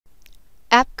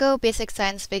APGO Basic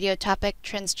Science video topic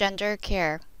Transgender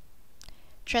Care.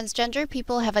 Transgender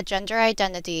people have a gender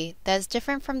identity that is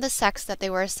different from the sex that they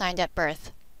were assigned at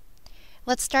birth.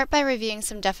 Let's start by reviewing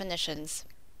some definitions.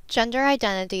 Gender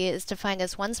identity is defined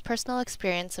as one's personal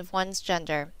experience of one's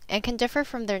gender and can differ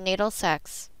from their natal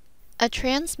sex. A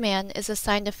trans man is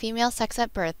assigned a female sex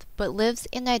at birth but lives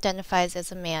and identifies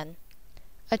as a man.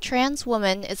 A trans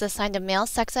woman is assigned a male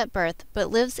sex at birth but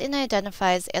lives and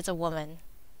identifies as a woman.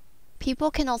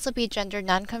 People can also be gender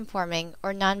non-conforming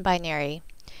or non-binary.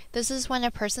 This is when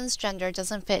a person's gender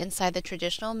doesn't fit inside the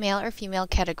traditional male or female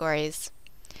categories.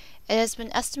 It has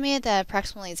been estimated that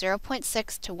approximately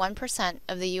 0.6 to 1%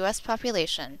 of the U.S.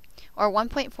 population, or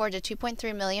 1.4 to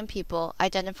 2.3 million people,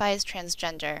 identify as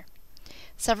transgender.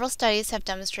 Several studies have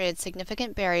demonstrated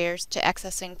significant barriers to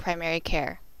accessing primary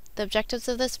care. The objectives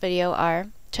of this video are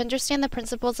to understand the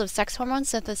principles of sex hormone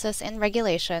synthesis and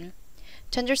regulation,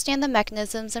 to understand the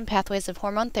mechanisms and pathways of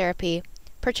hormone therapy,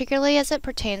 particularly as it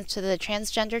pertains to the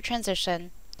transgender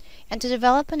transition, and to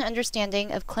develop an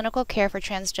understanding of clinical care for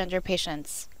transgender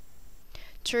patients.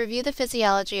 To review the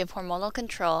physiology of hormonal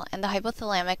control and the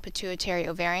hypothalamic pituitary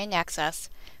ovarian axis,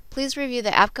 please review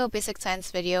the APGO Basic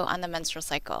Science video on the menstrual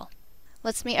cycle.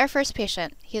 Let's meet our first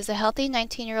patient. He is a healthy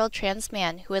 19-year-old trans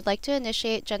man who would like to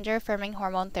initiate gender-affirming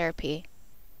hormone therapy.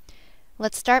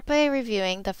 Let's start by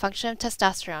reviewing the function of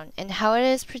testosterone and how it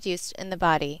is produced in the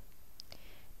body.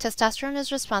 Testosterone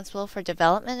is responsible for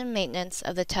development and maintenance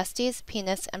of the testes,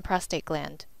 penis, and prostate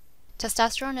gland.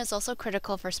 Testosterone is also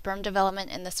critical for sperm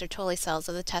development in the Sertoli cells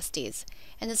of the testes,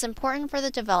 and is important for the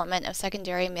development of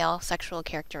secondary male sexual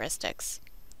characteristics.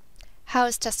 How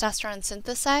is testosterone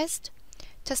synthesized?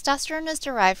 Testosterone is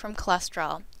derived from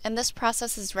cholesterol, and this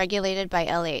process is regulated by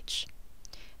LH.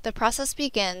 The process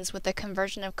begins with the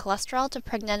conversion of cholesterol to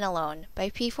pregnenolone by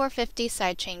P450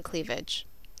 side chain cleavage.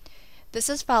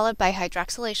 This is followed by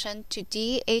hydroxylation to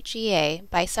DHEA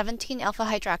by 17-alpha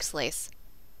hydroxylase.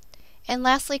 And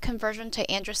lastly, conversion to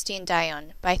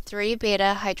androstenedione by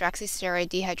 3-beta-hydroxysteroid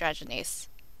dehydrogenase.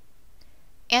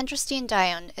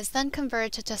 Androstenedione is then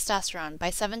converted to testosterone by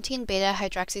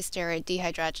 17-beta-hydroxysteroid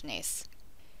dehydrogenase.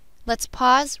 Let's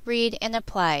pause, read, and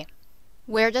apply.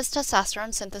 Where does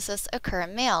testosterone synthesis occur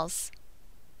in males?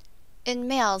 In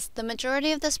males, the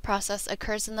majority of this process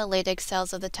occurs in the Leydig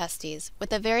cells of the testes,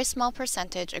 with a very small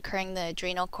percentage occurring in the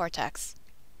adrenal cortex.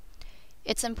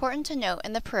 It's important to note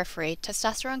in the periphery,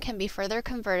 testosterone can be further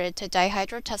converted to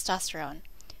dihydrotestosterone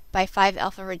by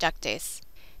 5-alpha reductase.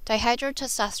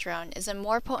 Dihydrotestosterone is a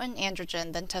more potent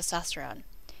androgen than testosterone,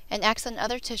 and acts on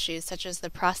other tissues such as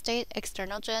the prostate,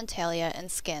 external genitalia,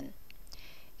 and skin.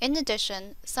 In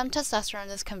addition, some testosterone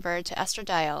is converted to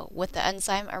estradiol with the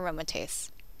enzyme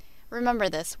aromatase. Remember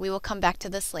this, we will come back to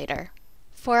this later.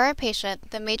 For our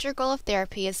patient, the major goal of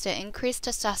therapy is to increase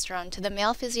testosterone to the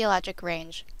male physiologic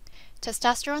range.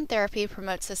 Testosterone therapy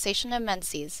promotes cessation of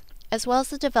menses, as well as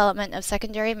the development of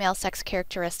secondary male sex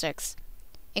characteristics,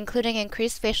 including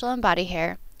increased facial and body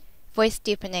hair, voice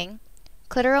deepening,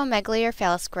 clitoromegaly or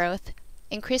phallus growth,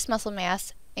 increased muscle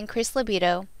mass, increased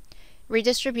libido,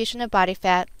 redistribution of body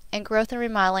fat, and growth and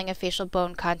remodeling of facial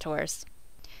bone contours.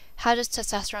 How does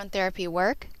testosterone therapy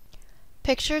work?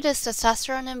 Pictured is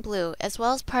testosterone in blue, as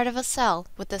well as part of a cell,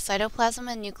 with the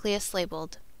cytoplasm and nucleus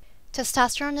labeled.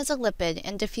 Testosterone is a lipid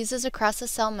and diffuses across the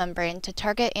cell membrane to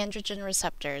target androgen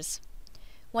receptors.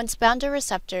 Once bound to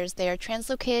receptors, they are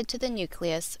translocated to the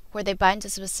nucleus, where they bind to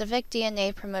specific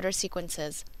DNA promoter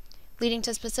sequences, leading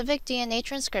to specific DNA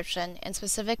transcription and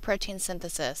specific protein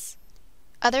synthesis.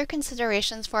 Other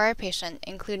considerations for our patient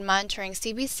include monitoring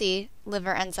CBC,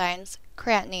 liver enzymes,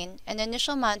 creatinine, and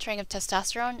initial monitoring of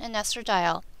testosterone and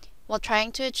estradiol while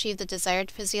trying to achieve the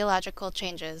desired physiological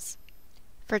changes.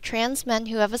 For trans men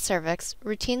who have a cervix,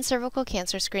 routine cervical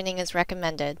cancer screening is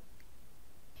recommended.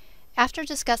 After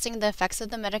discussing the effects of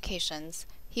the medications,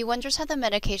 he wonders how the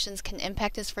medications can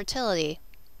impact his fertility.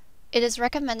 It is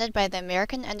recommended by the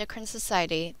American Endocrine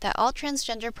Society that all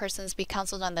transgender persons be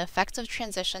counseled on the effects of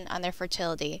transition on their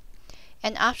fertility,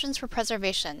 and options for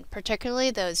preservation,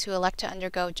 particularly those who elect to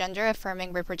undergo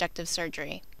gender-affirming reproductive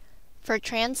surgery. For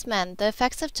trans men, the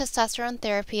effects of testosterone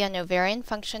therapy on ovarian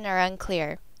function are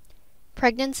unclear.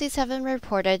 Pregnancies have been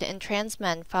reported in trans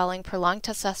men following prolonged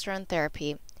testosterone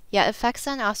therapy, yet effects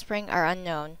on offspring are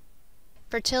unknown.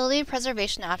 Fertility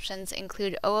preservation options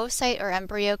include oocyte or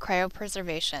embryo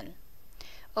cryopreservation.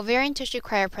 Ovarian tissue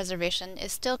cryopreservation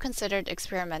is still considered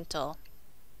experimental.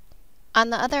 On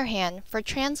the other hand, for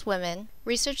trans women,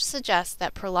 research suggests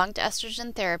that prolonged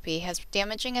estrogen therapy has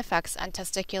damaging effects on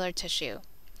testicular tissue.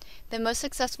 The most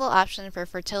successful option for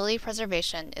fertility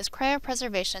preservation is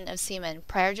cryopreservation of semen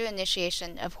prior to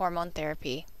initiation of hormone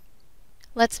therapy.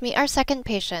 Let's meet our second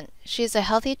patient. She is a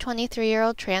healthy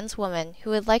 23-year-old trans woman who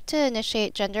would like to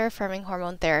initiate gender-affirming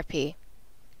hormone therapy.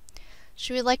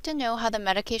 She would like to know how the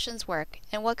medications work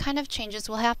and what kind of changes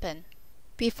will happen.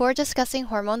 Before discussing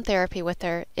hormone therapy with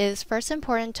her, it is first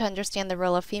important to understand the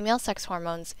role of female sex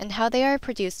hormones and how they are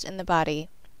produced in the body.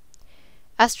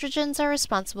 Estrogens are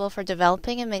responsible for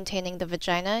developing and maintaining the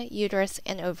vagina, uterus,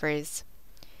 and ovaries.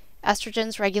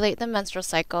 Estrogens regulate the menstrual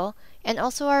cycle and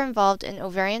also are involved in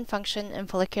ovarian function and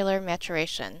follicular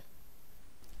maturation.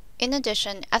 In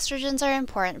addition, estrogens are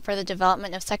important for the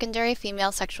development of secondary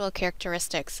female sexual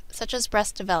characteristics, such as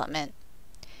breast development.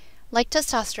 Like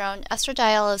testosterone,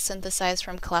 estradiol is synthesized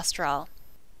from cholesterol.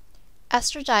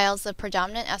 Estradiol is the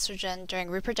predominant estrogen during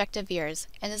reproductive years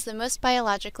and is the most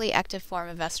biologically active form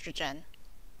of estrogen.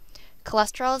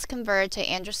 Cholesterol is converted to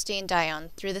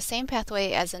androstenedione through the same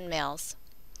pathway as in males.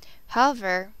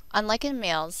 However, unlike in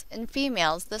males, in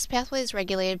females this pathway is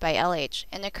regulated by LH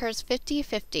and occurs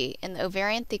 50-50 in the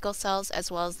ovarian thecal cells as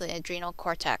well as the adrenal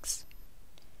cortex.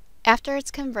 After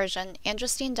its conversion,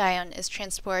 androstenedione is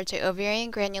transported to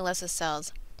ovarian granulosa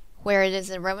cells, where it is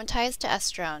aromatized to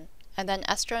estrone, and then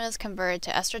estrone is converted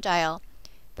to estradiol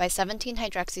by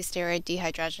 17-hydroxysteroid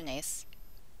dehydrogenase.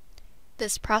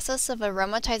 This process of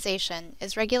aromatization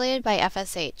is regulated by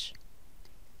FSH.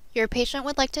 Your patient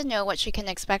would like to know what she can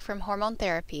expect from hormone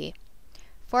therapy.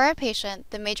 For our patient,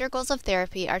 the major goals of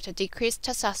therapy are to decrease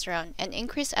testosterone and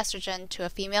increase estrogen to a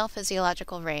female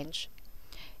physiological range.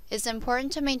 It is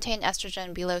important to maintain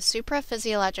estrogen below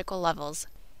supraphysiological levels.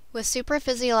 With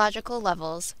supraphysiological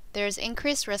levels, there is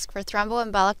increased risk for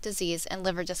thromboembolic disease and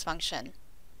liver dysfunction.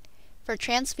 For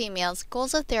trans females,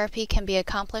 goals of therapy can be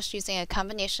accomplished using a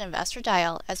combination of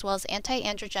estradiol as well as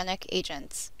anti-androgenic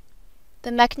agents.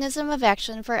 The mechanism of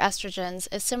action for estrogens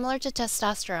is similar to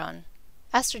testosterone.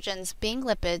 Estrogens, being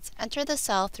lipids, enter the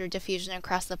cell through diffusion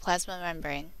across the plasma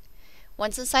membrane.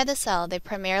 Once inside the cell, they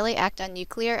primarily act on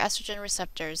nuclear estrogen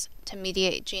receptors to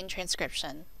mediate gene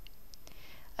transcription.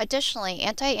 Additionally,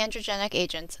 anti-androgenic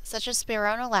agents, such as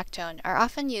spironolactone, are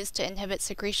often used to inhibit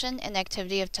secretion and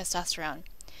activity of testosterone,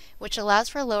 which allows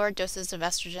for lower doses of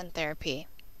estrogen therapy.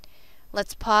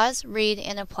 Let's pause, read,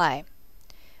 and apply.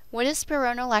 What is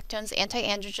spironolactone's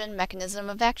anti-androgen mechanism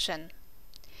of action?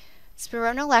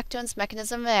 Spironolactone's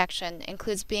mechanism of action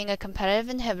includes being a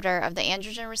competitive inhibitor of the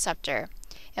androgen receptor,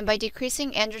 and by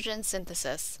decreasing androgen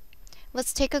synthesis.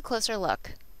 Let's take a closer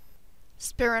look.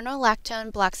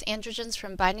 Spironolactone blocks androgens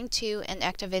from binding to and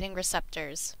activating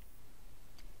receptors.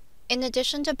 In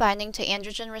addition to binding to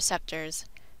androgen receptors,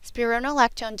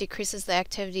 spironolactone decreases the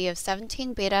activity of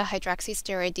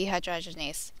 17-beta-hydroxysteroid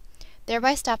dehydrogenase,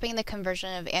 thereby stopping the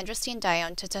conversion of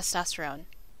androstenedione to testosterone.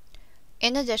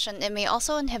 In addition, it may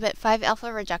also inhibit 5-alpha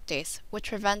reductase, which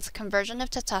prevents conversion of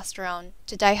testosterone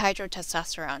to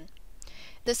dihydrotestosterone.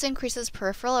 This increases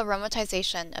peripheral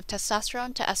aromatization of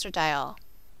testosterone to estradiol.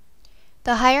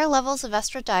 The higher levels of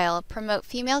estradiol promote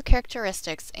female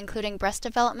characteristics including breast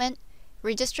development,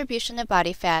 redistribution of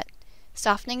body fat,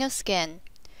 softening of skin,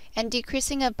 and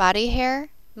decreasing of body hair,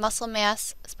 muscle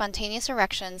mass, spontaneous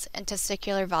erections, and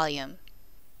testicular volume.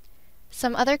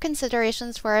 Some other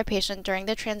considerations for a patient during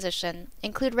the transition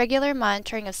include regular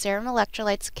monitoring of serum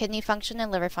electrolytes, kidney function,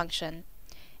 and liver function,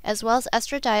 as well as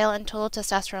estradiol and total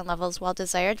testosterone levels while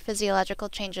desired physiological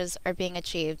changes are being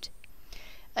achieved.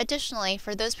 Additionally,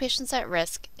 for those patients at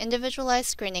risk, individualized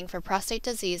screening for prostate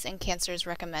disease and cancer is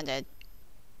recommended.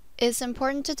 It is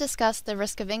important to discuss the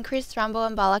risk of increased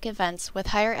thromboembolic events with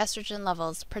higher estrogen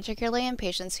levels, particularly in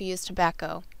patients who use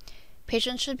tobacco.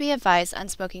 Patients should be advised on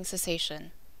smoking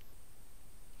cessation.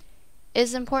 It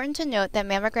is important to note that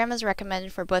mammogram is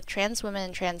recommended for both trans women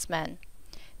and trans men.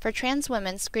 For trans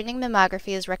women, screening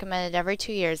mammography is recommended every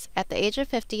 2 years, at the age of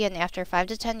 50 and after 5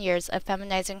 to 10 years of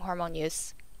feminizing hormone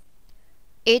use.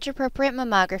 Age-appropriate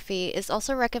mammography is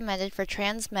also recommended for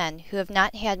trans men who have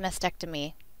not had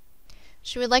mastectomy.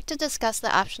 She would like to discuss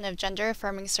the option of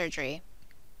gender-affirming surgery.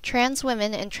 Trans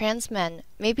women and trans men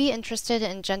may be interested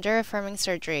in gender-affirming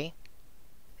surgery.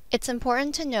 It's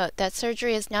important to note that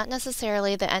surgery is not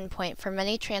necessarily the endpoint for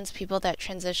many trans people that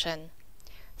transition.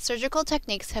 Surgical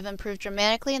techniques have improved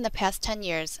dramatically in the past 10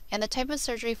 years, and the type of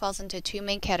surgery falls into 2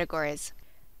 main categories: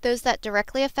 those that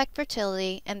directly affect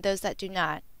fertility and those that do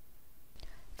not.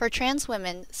 For trans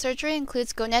women, surgery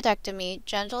includes gonadectomy,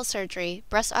 genital surgery,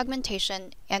 breast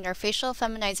augmentation, and or facial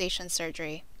feminization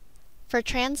surgery. For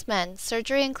trans men,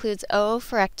 surgery includes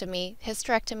oophorectomy,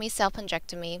 hysterectomy,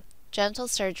 salpingectomy, genital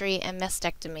surgery, and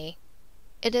mastectomy.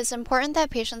 It is important that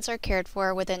patients are cared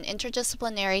for within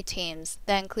interdisciplinary teams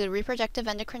that include reproductive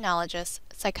endocrinologists,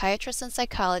 psychiatrists and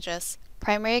psychologists,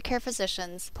 primary care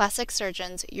physicians, plastic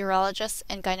surgeons, urologists,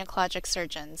 and gynecologic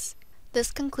surgeons.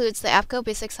 This concludes the APGO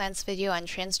Basic Science video on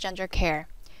transgender care.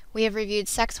 We have reviewed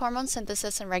sex hormone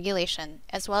synthesis and regulation,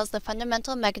 as well as the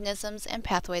fundamental mechanisms and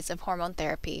pathways of hormone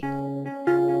therapy.